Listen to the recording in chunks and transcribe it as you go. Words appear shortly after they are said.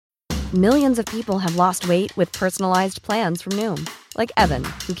Millions of people have lost weight with personalized plans from Noom. Like Evan,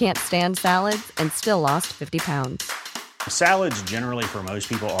 who can't stand salads and still lost 50 pounds. Salads generally for most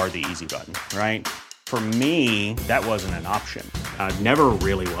people are the easy button, right? For me, that wasn't an option. I never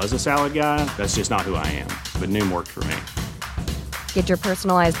really was a salad guy. That's just not who I am. But Noom worked for me. Get your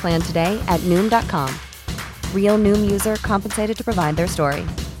personalized plan today at Noom.com. Real Noom user compensated to provide their story.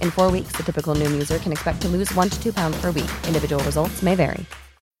 In 4 weeks, the typical Noom user can expect to lose 1 to 2 pounds per week. Individual results may vary.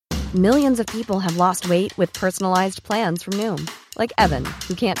 Millions of people have lost weight with personalized plans from Noom. Like Evan,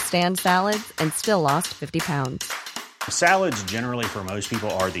 who can't stand salads and still lost 50 pounds. Salads generally for most people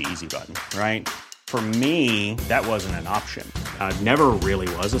are the easy button, right? For me, that wasn't an option. I never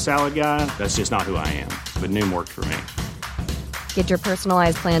really was a salad guy. That's just not who I am. But Noom worked for me. Get your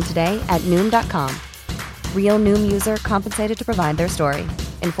personalized plan today at Noom.com. Real Noom user compensated to provide their story.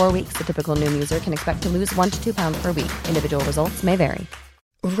 In 4 weeks, the typical Noom user can expect to lose 1 to 2 pounds per week. Individual results may vary.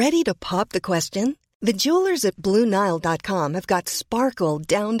 Ready to pop the question? The jewelers at BlueNile.com have got sparkle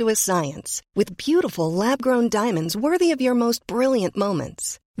down to a science with beautiful lab-grown diamonds worthy of your most brilliant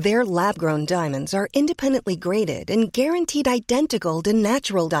moments. Their lab-grown diamonds are independently graded and guaranteed identical to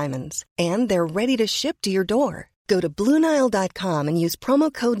natural diamonds, and they're ready to ship to your door. Go to BlueNile.com and use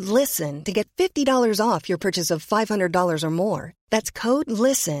promo code LISTEN to get $50 off your purchase of $500 or more. That's code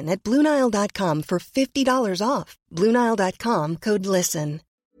LISTEN at BlueNile.com for $50 off. BlueNile.com, code LISTEN.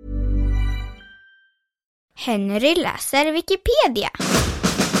 Henry läser Wikipedia.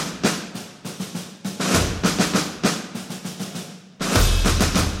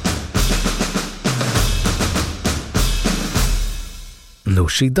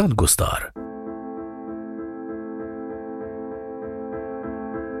 Nooshi Dadgostar.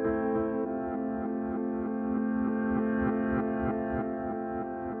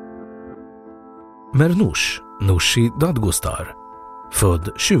 Mernoush Nooshi Dadgostar, född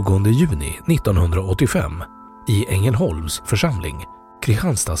 20 juni 1985 i Ängelholms församling,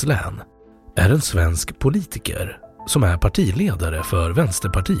 Kristianstads län, är en svensk politiker som är partiledare för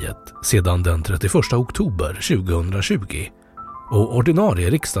Vänsterpartiet sedan den 31 oktober 2020 och ordinarie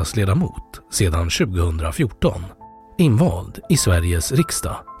riksdagsledamot sedan 2014, invald i Sveriges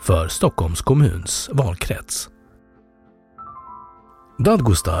riksdag för Stockholms kommuns valkrets.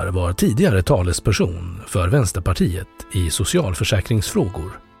 Dadgostar var tidigare talesperson för Vänsterpartiet i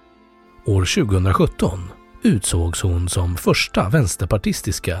socialförsäkringsfrågor. År 2017 utsågs hon som första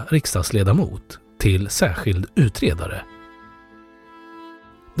vänsterpartistiska riksdagsledamot till särskild utredare.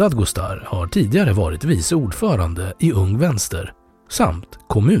 Dadgostar har tidigare varit vice ordförande i Ung Vänster samt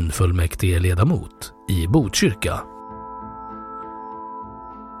kommunfullmäktigeledamot i Botkyrka.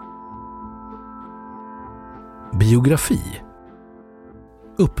 Biografi.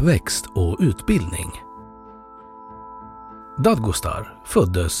 Uppväxt och utbildning. Dadgostar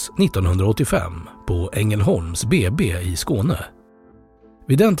föddes 1985 på Ängelholms BB i Skåne.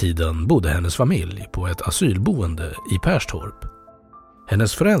 Vid den tiden bodde hennes familj på ett asylboende i Perstorp.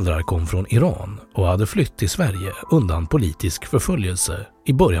 Hennes föräldrar kom från Iran och hade flytt till Sverige undan politisk förföljelse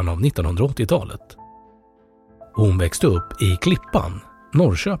i början av 1980-talet. Hon växte upp i Klippan,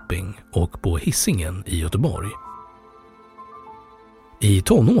 Norrköping och på Hisingen i Göteborg. I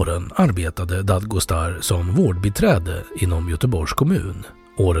tonåren arbetade Dadgostar som vårdbiträde inom Göteborgs kommun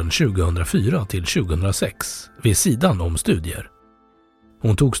åren 2004 till 2006 vid sidan om studier.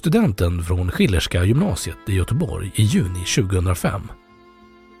 Hon tog studenten från Schillerska gymnasiet i Göteborg i juni 2005.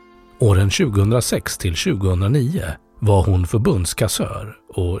 Åren 2006 till 2009 var hon förbundskassör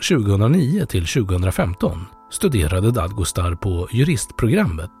och 2009 till 2015 studerade Dadgostar på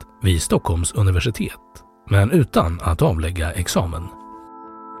juristprogrammet vid Stockholms universitet, men utan att avlägga examen.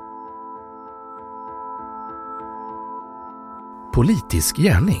 Politisk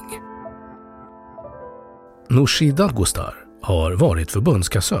gärning. Nooshi Dadgostar har varit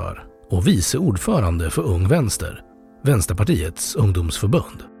förbundskassör och vice ordförande för Ung Vänster, Vänsterpartiets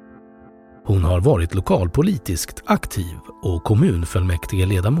ungdomsförbund. Hon har varit lokalpolitiskt aktiv och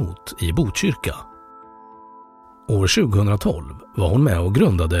kommunfullmäktigeledamot i Botkyrka. År 2012 var hon med och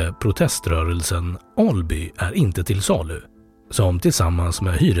grundade proteströrelsen Alby är inte till salu, som tillsammans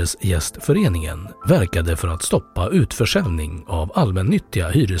med Hyresgästföreningen verkade för att stoppa utförsäljning av allmännyttiga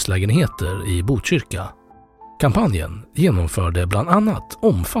hyreslägenheter i Botkyrka. Kampanjen genomförde bland annat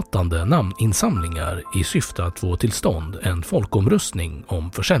omfattande namninsamlingar i syfte att få till stånd en folkomröstning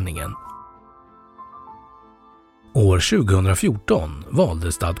om försäljningen. År 2014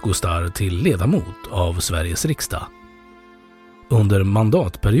 valdes Dadgostar till ledamot av Sveriges riksdag. Under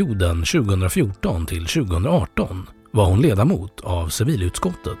mandatperioden 2014 till 2018 var hon ledamot av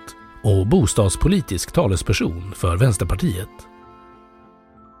civilutskottet och bostadspolitisk talesperson för Vänsterpartiet.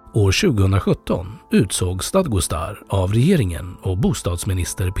 År 2017 utsågs Dadgostar av regeringen och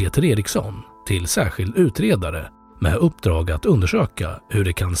bostadsminister Peter Eriksson till särskild utredare med uppdrag att undersöka hur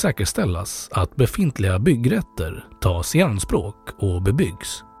det kan säkerställas att befintliga byggrätter tas i anspråk och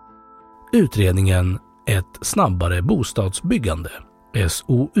bebyggs. Utredningen Ett snabbare bostadsbyggande,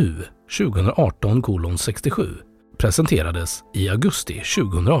 SOU 2018:67, presenterades i augusti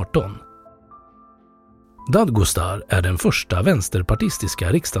 2018. Dadgostar är den första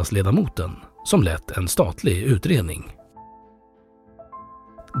vänsterpartistiska riksdagsledamoten som lett en statlig utredning.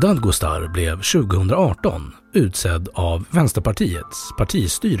 Dadgostar blev 2018 utsedd av Vänsterpartiets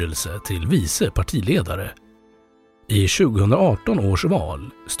partistyrelse till vice partiledare. I 2018 års val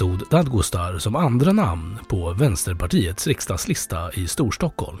stod Dadgostar som andra namn på Vänsterpartiets riksdagslista i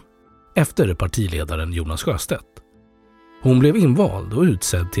Storstockholm, efter partiledaren Jonas Sjöstedt. Hon blev invald och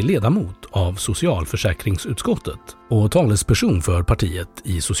utsedd till ledamot av socialförsäkringsutskottet och talesperson för partiet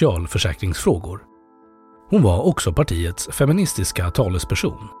i socialförsäkringsfrågor. Hon var också partiets feministiska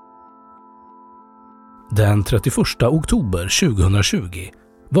talesperson. Den 31 oktober 2020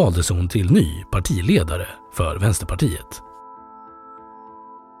 valdes hon till ny partiledare för Vänsterpartiet.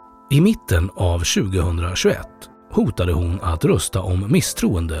 I mitten av 2021 hotade hon att rösta om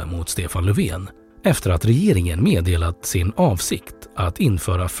misstroende mot Stefan Löfven efter att regeringen meddelat sin avsikt att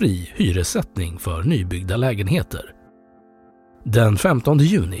införa fri hyressättning för nybyggda lägenheter. Den 15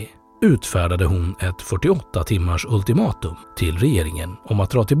 juni utfärdade hon ett 48 timmars ultimatum till regeringen om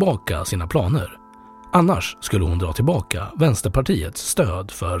att dra tillbaka sina planer. Annars skulle hon dra tillbaka Vänsterpartiets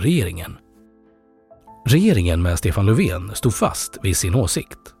stöd för regeringen. Regeringen med Stefan Löfven stod fast vid sin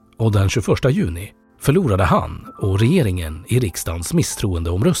åsikt och den 21 juni förlorade han och regeringen i riksdagens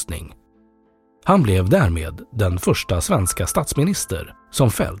misstroendeomröstning. Han blev därmed den första svenska statsminister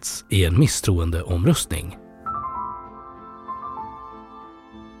som fällts i en misstroendeomröstning.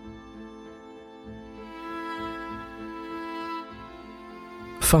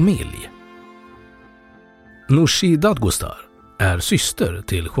 Familj. Nooshi Dadgostar är syster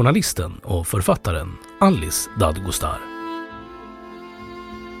till journalisten och författaren Alice Dadgostar.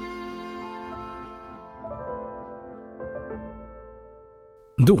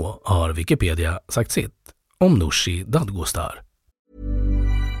 Då har Wikipedia sagt sitt om Nooshi Dadgostar.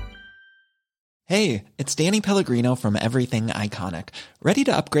 Hey, it's Danny Pellegrino from Everything Iconic. Ready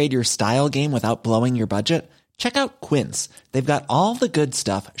to upgrade your style game without blowing your budget? Check out Quince. They've got all the good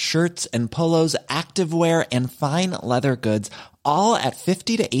stuff, shirts and polos, activewear and fine leather goods, all at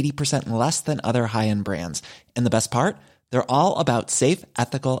 50 to 80% less than other high-end brands. And the best part? They're all about safe,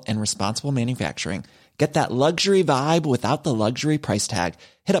 ethical and responsible manufacturing. Get that luxury vibe without the luxury price tag.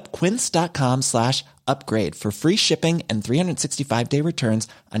 Hit up quince.com/upgrade for free shipping and 365-day returns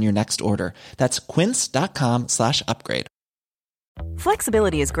on your next order. That's quince.com/upgrade.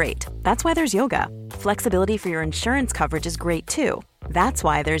 Flexibility is great. That's why there's yoga. Flexibility for your insurance coverage is great too. That's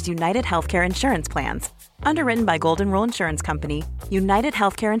why there's United Healthcare Insurance Plans. Underwritten by Golden Rule Insurance Company, United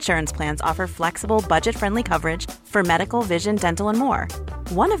Healthcare Insurance Plans offer flexible, budget-friendly coverage for medical, vision, dental, and more.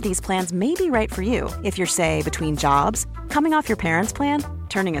 One of these plans may be right for you if you're, say, between jobs, coming off your parents' plan,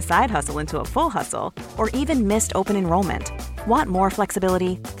 turning a side hustle into a full hustle, or even missed open enrollment. Want more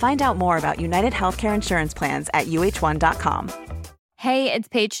flexibility? Find out more about United Healthcare Insurance Plans at uh1.com. Hey, it's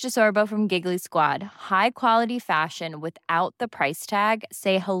Paige DeSorbo from Giggly Squad. High quality fashion without the price tag.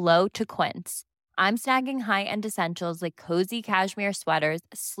 Say hello to Quince. I'm snagging high-end essentials like cozy cashmere sweaters,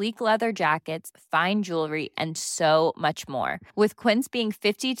 sleek leather jackets, fine jewelry, and so much more. With Quince being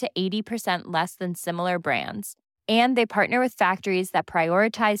 50 to 80% less than similar brands. And they partner with factories that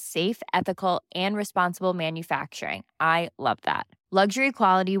prioritize safe, ethical, and responsible manufacturing. I love that. Luxury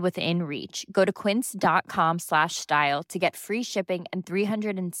quality within reach. Go to quince.com/style to get free shipping and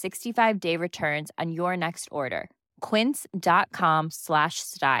 365-day returns on your next order.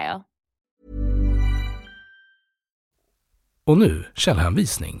 Quince.com/style. Och nu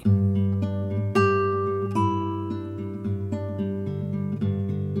källhänvisning.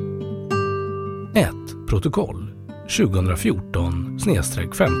 1. Protokoll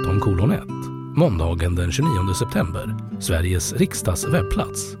 2014/15:1. Måndagen den 29 september. Sveriges riksdags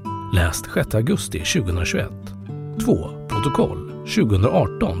webbplats. Läst 6 augusti 2021. 2. Protokoll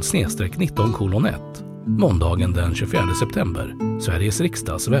 2018/19:1. Måndagen den 24 september. Sveriges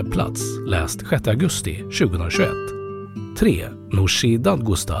riksdags webbplats. Läst 6 augusti 2021. 3. Nooshi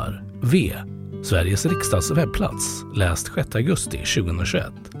Dadgostar, V. Sveriges riksdags webbplats. Läst 6 augusti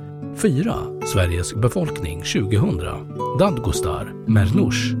 2021. 4. Sveriges befolkning 2000. Dadgostar,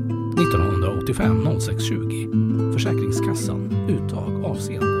 Mernouche. 1985-06-20. Försäkringskassan. Uttag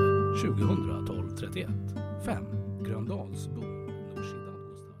avseende 2012-31. 5. Gröndalsbo.